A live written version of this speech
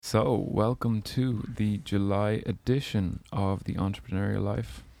So, welcome to the July edition of the Entrepreneurial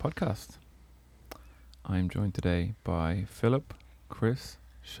Life podcast. I'm joined today by Philip, Chris,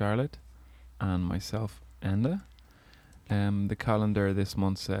 Charlotte, and myself, Enda. The calendar this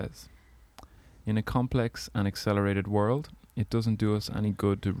month says, in a complex and accelerated world, it doesn't do us any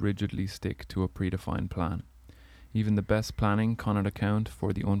good to rigidly stick to a predefined plan. Even the best planning cannot account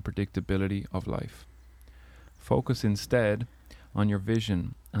for the unpredictability of life. Focus instead on your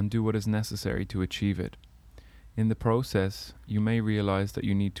vision and do what is necessary to achieve it. In the process, you may realize that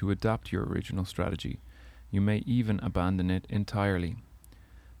you need to adapt your original strategy. You may even abandon it entirely.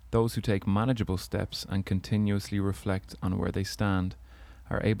 Those who take manageable steps and continuously reflect on where they stand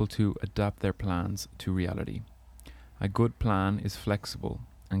are able to adapt their plans to reality. A good plan is flexible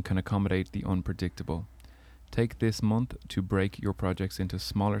and can accommodate the unpredictable. Take this month to break your projects into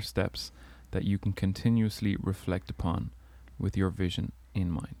smaller steps that you can continuously reflect upon with your vision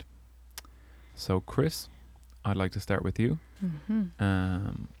in mind. So, Chris, I'd like to start with you. Mm-hmm.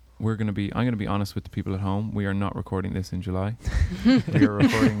 I'm going to be honest with the people at home. We are not recording this in July. We are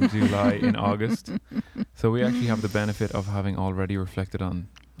recording July in August. So we actually have the benefit of having already reflected on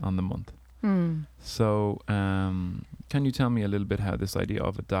the month. So, can you tell me a little bit how this idea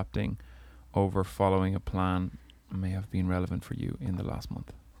of adapting over following a plan may have been relevant for you in the last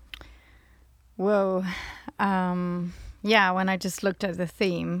month? Whoa. Yeah, when I just looked at the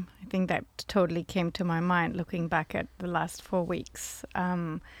theme, I think that totally came to my mind looking back at the last 4 weeks.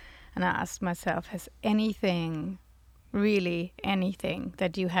 And I asked myself, has anything, really anything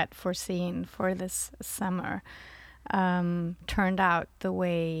that you had foreseen for this summer turned out the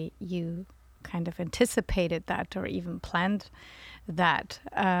way you kind of anticipated that or even planned that?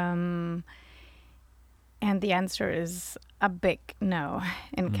 And the answer is a big no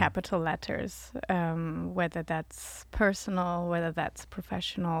in capital letters, whether that's personal, whether that's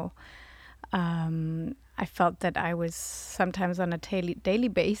professional. I felt that I was sometimes on a daily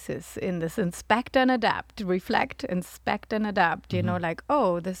basis in this inspect and adapt, reflect, inspect and adapt, you know, like,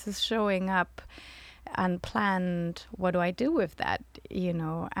 oh, this is showing up unplanned. What do I do with that? You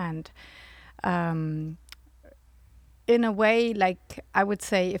know, and in a way, like I would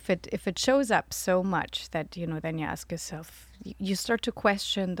say, if it shows up so much that, you know, then you ask yourself, you start to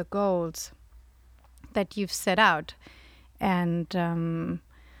question the goals that you've set out. And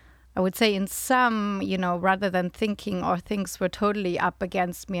I would say in some, you know, rather than thinking, or things were totally up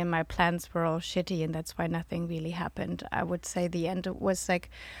against me and my plans were all shitty and that's why nothing really happened, I would say the end was like,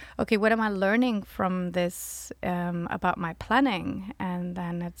 okay, what am I learning from this about my planning? And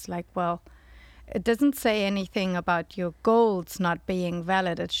then it's like, well, it doesn't say anything about your goals not being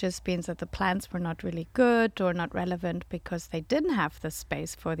valid. It just means that the plans were not really good or not relevant because they didn't have the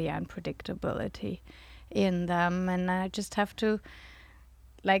space for the unpredictability in them. And I just have to,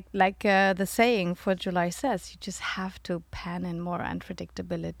 like the saying for July says, you just have to pan in more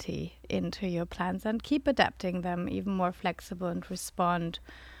unpredictability into your plans and keep adapting them, even more flexible, and respond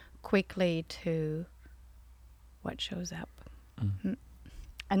quickly to what shows up. Mm-hmm.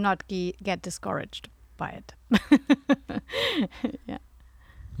 And not get discouraged by it.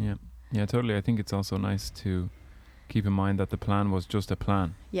 Yeah, totally. I think it's also nice to keep in mind that the plan was just a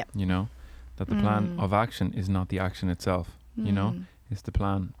plan. Yeah. You know, that the plan of action is not the action itself. You know, it's the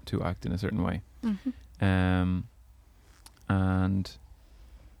plan to act in a certain way. And how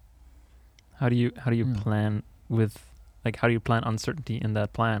do you plan with, like, how do you plan uncertainty in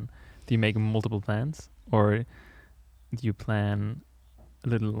that plan? Do you make multiple plans, or do you plan a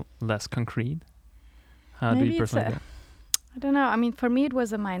little less concrete? How Maybe do you personally? I don't know. I mean, for me, it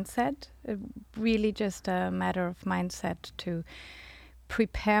was a mindset. Really, just a matter of mindset to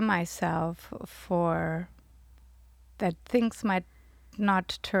prepare myself for that things might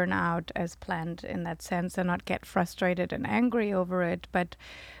not turn out as planned in that sense, and not get frustrated and angry over it, but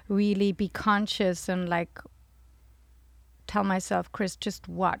really be conscious and like tell myself, Chris, just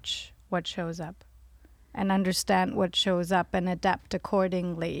watch what shows up. And understand what shows up and adapt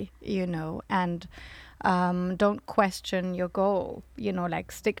accordingly, you know, and don't question your goal, you know,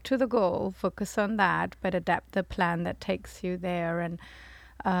 like stick to the goal, focus on that, but adapt the plan that takes you there. And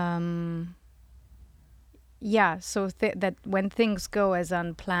so that when things go as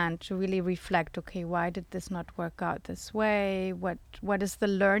unplanned, to really reflect, okay, why did this not work out this way? What is the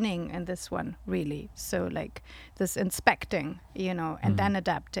learning in this one, really? So like this inspecting, you know, and then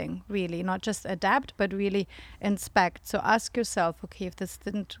adapting, really, not just adapt, but really inspect. So ask yourself, okay, if this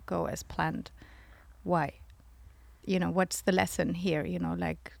didn't go as planned, why? You know, what's the lesson here? You know,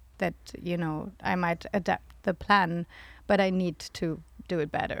 like that, you know, I might adapt the plan, but I need to do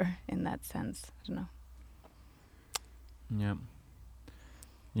it better in that sense. I don't know. Yeah.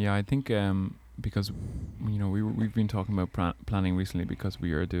 Yeah, I think because we've been talking about planning recently because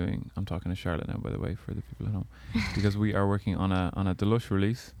we are doing. I'm talking to Charlotte now, by the way, for the people at home, because we are working on a Deluxe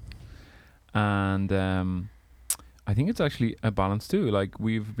release, and I think it's actually a balance too. Like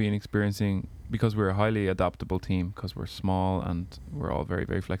we've been experiencing, because we're a highly adaptable team, because we're small and we're all very,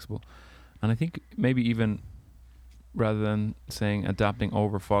 very flexible, and I think maybe even rather than saying adapting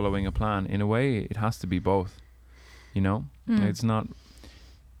over following a plan, in a way it has to be both. It's not.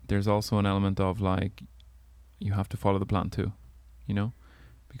 There's also an element of like you have to follow the plan too,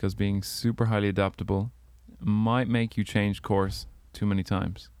 because being super highly adaptable might make you change course too many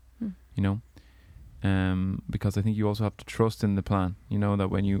times, because I think you also have to trust in the plan, that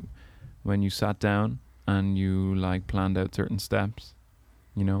when you sat down and you like planned out certain steps,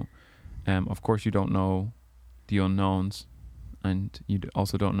 of course you don't know the unknowns, and you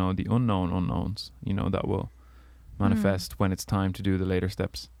also don't know the unknown unknowns, that will manifest when it's time to do the later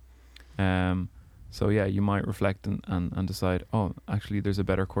steps. So yeah, you might reflect and decide, oh, actually there's a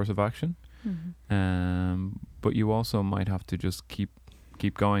better course of action. But you also might have to just keep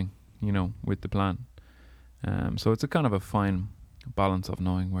going, with the plan. So it's a kind of a fine balance of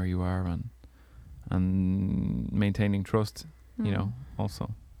knowing where you are and maintaining trust,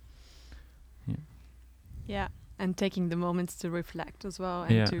 also. Yeah, and taking the moments to reflect as well,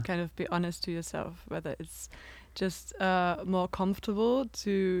 and to kind of be honest to yourself, whether it's just more comfortable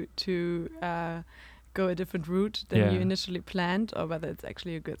to go a different route than you initially planned, or whether it's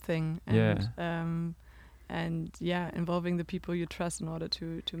actually a good thing. And involving the people you trust in order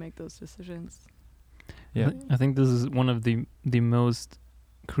to make those decisions. Yeah, I think this is one of the most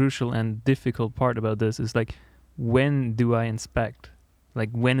crucial and difficult part about this is like, when do I inspect?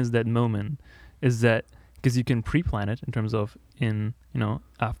 Like, when is that moment? Is that because you can pre-plan it in terms of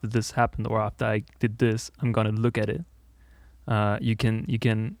after this happened or after I did this, I'm gonna look at it. You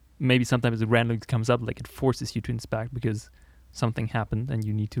can maybe sometimes it randomly comes up, like it forces you to inspect because something happened and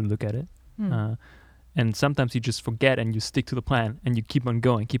you need to look at it. And sometimes you just forget and you stick to the plan and you keep on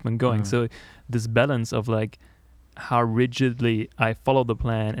going. So this balance of like how rigidly I follow the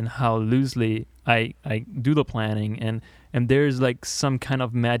plan and how loosely I do the planning, and there's like some kind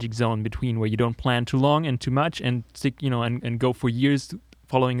of magic zone between where you don't plan too long and too much and stick, and go for years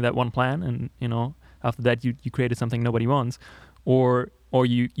following that one plan, and after that you created something nobody wants, or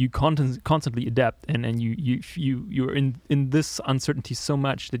you constantly adapt and you're in this uncertainty so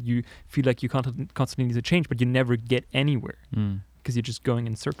much that you feel like you constantly need to change, but you never get anywhere because you're just going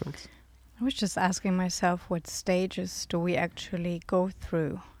in circles. I was just asking myself, what stages do we actually go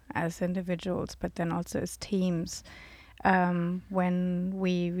through as individuals, but then also as teams, when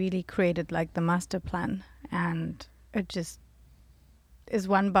we really created like the master plan, and it just is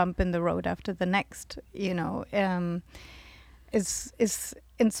one bump in the road after the next, is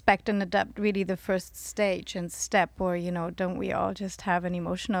inspect and adapt really the first stage and step, or don't we all just have an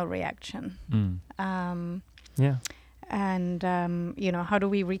emotional reaction? And how do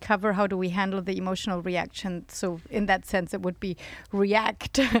we recover? How do we handle the emotional reaction? So in that sense, it would be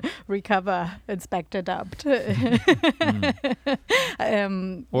react, recover, inspect, adapt.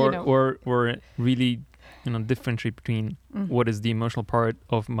 Or really, differentiate between what is the emotional part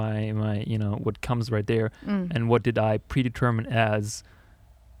of my what comes right there, and what did I predetermine as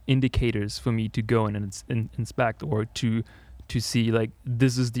indicators for me to go in and inspect, or to see like,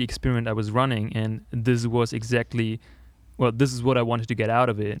 this is the experiment I was running and this was exactly, this is what I wanted to get out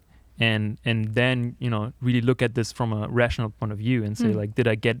of it, and then really look at this from a rational point of view and say like, did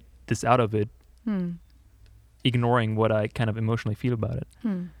I get this out of it, ignoring what I kind of emotionally feel about it.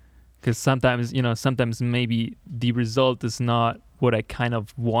 Because sometimes maybe the result is not what I kind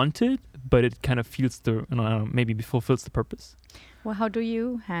of wanted, but it kind of feels maybe fulfills the purpose. Well, how do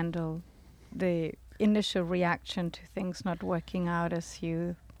you handle the initial reaction to things not working out as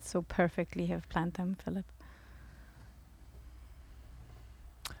you so perfectly have planned them, Philip?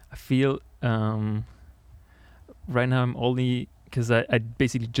 I feel right now I'm only, because I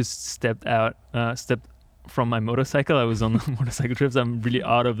basically just stepped from my motorcycle. I was on motorcycle trips. I'm really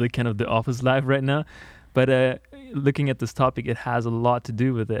out of the kind of the office life right now. But looking at this topic, it has a lot to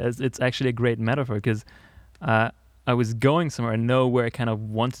do with it. It's actually a great metaphor, because I was going somewhere. I know where I kind of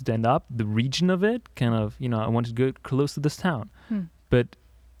wanted to end up, the region of it, kind of, I wanted to go close to this town. But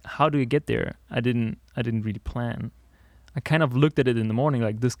how do you get there? I didn't really plan. I kind of looked at it in the morning,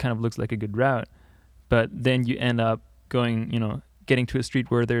 like, this kind of looks like a good route. But then you end up going, getting to a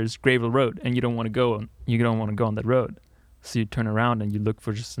street where there's gravel road, and you don't want to go on that road. So you turn around and you look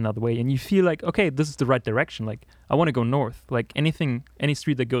for just another way, and you feel like, okay, this is the right direction. Like, I want to go north. Like, any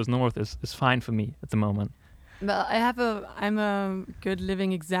street that goes north is fine for me at the moment. Well, I'm a good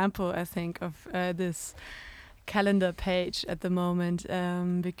living example, I think, of this calendar page at the moment,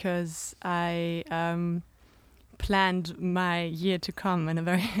 because I planned my year to come in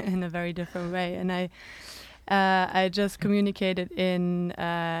a very different way, and I just communicated in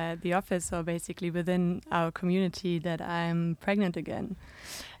the office, or basically within our community, that I'm pregnant again.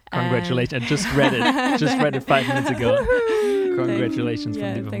 Congratulations! I just read it. Just read it 5 minutes ago. Congratulations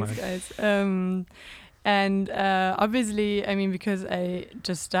from Liebe thanks, Mark. guys. And obviously, I mean, because I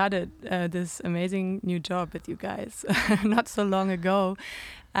just started this amazing new job with you guys not so long ago,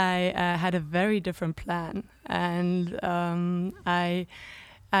 I had a very different plan, and I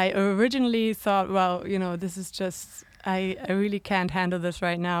originally thought, well, this is just, I really can't handle this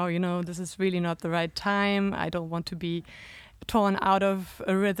right now. This is really not the right time. I don't want to be torn out of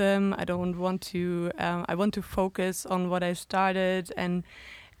a rhythm. I don't want to. I want to focus on what I started, and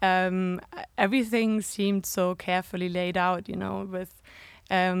everything seemed so carefully laid out. With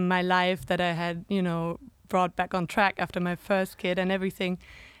my life that I had, brought back on track after my first kid and everything.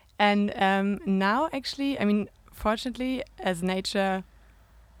 And now, actually, I mean, fortunately, as nature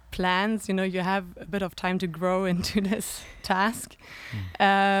plans, you have a bit of time to grow into this task.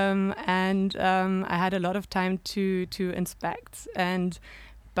 And I had a lot of time to inspect. And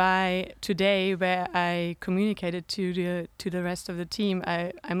by today, where I communicated to the rest of the team,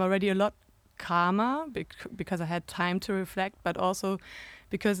 I'm already a lot calmer because I had time to reflect, but also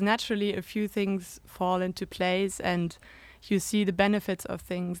because naturally a few things fall into place and you see the benefits of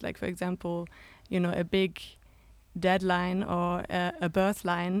things. Like, for example, a big deadline, or a birth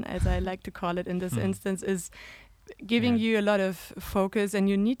line, as I like to call it in this instance, is giving you a lot of focus, and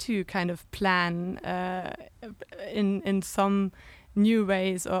you need to kind of plan in some new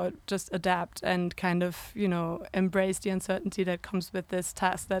ways, or just adapt and kind of embrace the uncertainty that comes with this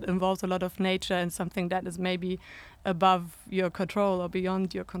task that involves a lot of nature and something that is maybe above your control or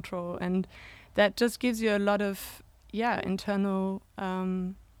beyond your control, and that just gives you a lot of internal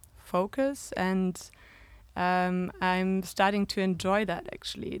focus. And I'm starting to enjoy that,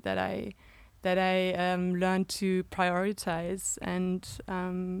 actually, that I learned to prioritize, and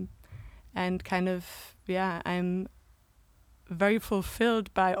kind of I'm very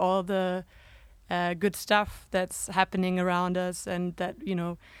fulfilled by all the good stuff that's happening around us, and that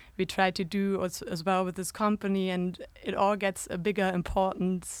we try to do as well with this company, and it all gets a bigger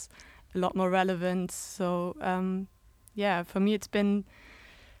importance, a lot more relevance. So for me it's been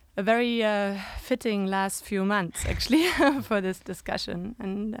a very fitting last few months, actually, for this discussion,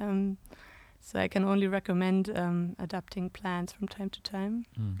 and so I can only recommend adapting plans from time to time,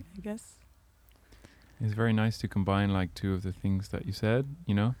 I guess. It's very nice to combine like two of the things that you said,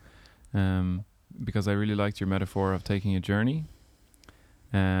 because I really liked your metaphor of taking a journey,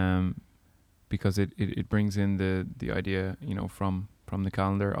 because it brings in the idea, from the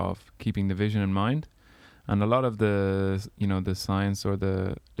calendar of keeping the vision in mind. And a lot of the science or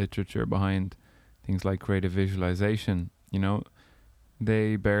the literature behind things like creative visualization,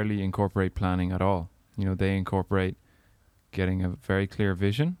 they barely incorporate planning at all. They incorporate getting a very clear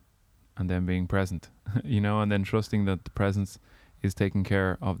vision and then being present, and then trusting that the presence is taking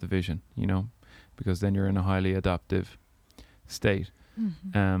care of the vision, because then you're in a highly adaptive state.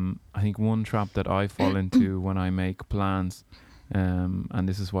 Mm-hmm. I think one trap that I fall into when I make plans, and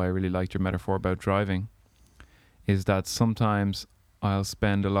this is why I really liked your metaphor about driving, is that sometimes I'll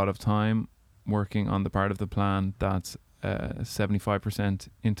spend a lot of time working on the part of the plan that's 75%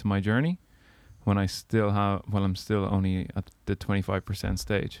 into my journey, when I'm still only at the 25%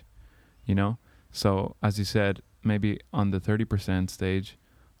 stage, So as you said, maybe on the 30% stage,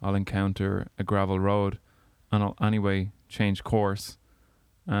 I'll encounter a gravel road, and I'll anyway change course,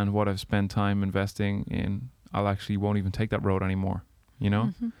 and what I've spent time investing in, I'll actually won't even take that road anymore,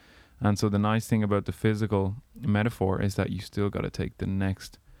 Mm-hmm. And so the nice thing about the physical metaphor is that you still got to take the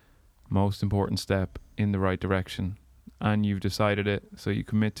next most important step in the right direction, and you've decided it, so you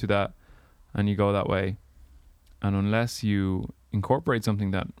commit to that and you go that way. And unless you incorporate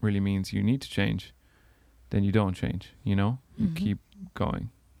something that really means you need to change, then you don't change, you mm-hmm. keep going,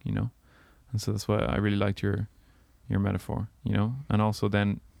 and so that's why I really liked your metaphor, and also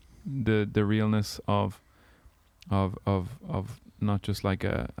then the realness of not just like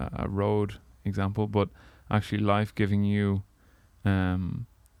a road example, but actually life giving you a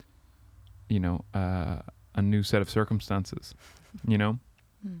new set of circumstances,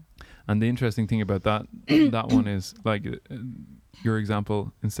 And the interesting thing about that one is like your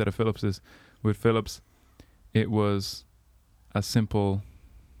example instead of Philips's. With Philips, it was a simple,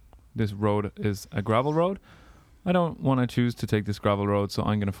 this road is a gravel road. I don't want to choose to take this gravel road, so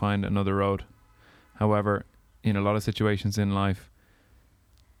I'm going to find another road. However, in a lot of situations in life,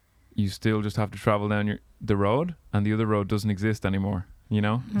 you still just have to travel down the road, and the other road doesn't exist anymore. You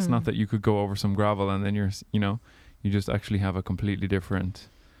know, it's not that you could go over some gravel and then you just actually have a completely different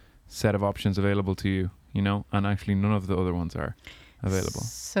set of options available to you. You know, and actually none of the other ones are available.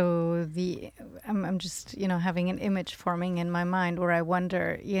 So I'm just, having an image forming in my mind where I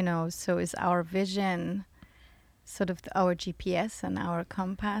wonder, so is our vision sort of our GPS and our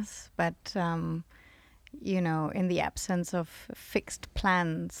compass, but in the absence of fixed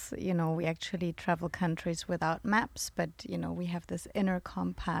plans, we actually travel countries without maps, but we have this inner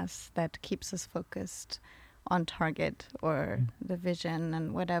compass that keeps us focused on target or the vision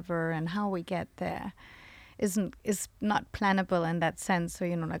and whatever, and how we get there is not plannable in that sense. So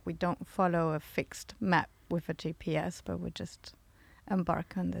we don't follow a fixed map with a GPS, but we just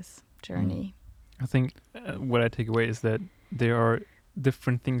embark on this journey. I think what I take away is that there are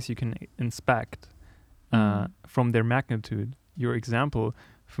different things you can inspect from their magnitude. Your example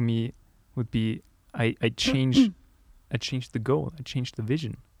for me would be I changed the goal, I changed the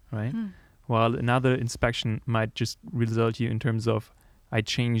vision, right? While another inspection might just result you in terms of I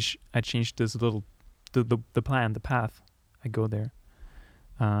changed this little the plan, the path, I go there.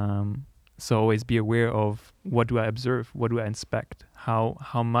 So always be aware of what do I observe, what do I inspect, how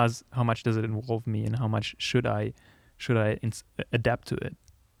much does it involve me, and how much should I adapt to it.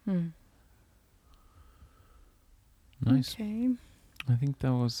 Nice. Okay. I think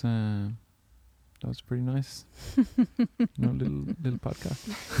that was pretty nice. Little podcast.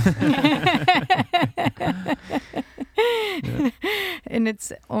 In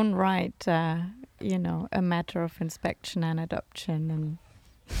its own right, a matter of inspection and adoption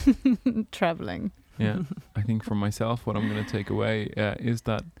and traveling. Yeah, I think for myself, what I'm going to take away is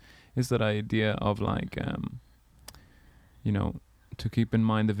that idea of to keep in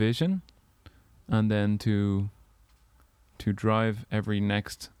mind the vision, and then to drive every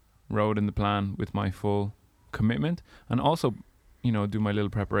next road in the plan with my full commitment, and also, do my little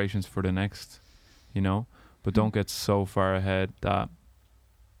preparations for the next, but don't get so far ahead that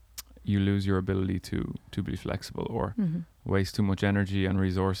you lose your ability to be flexible, or waste too much energy and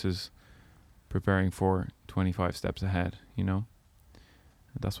resources preparing for 25 steps ahead.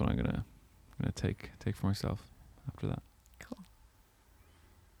 That's what I'm gonna take for myself after that. Cool.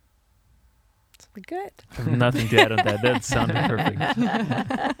 That's pretty good. I have nothing to add on that. That sounded perfect.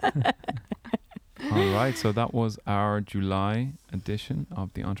 All right, so that was our July edition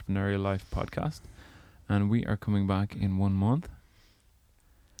of the Entrepreneurial Life podcast, and we are coming back in 1 month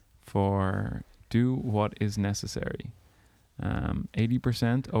for Do What Is Necessary.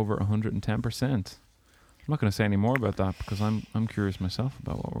 80% over 110%. I'm not going to say any more about that because I'm curious myself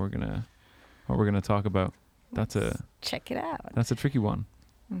about what we're gonna talk about. Check it out. That's a tricky one.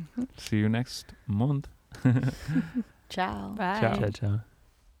 See you next month. Ciao. Bye. Ciao. Ciao, ciao.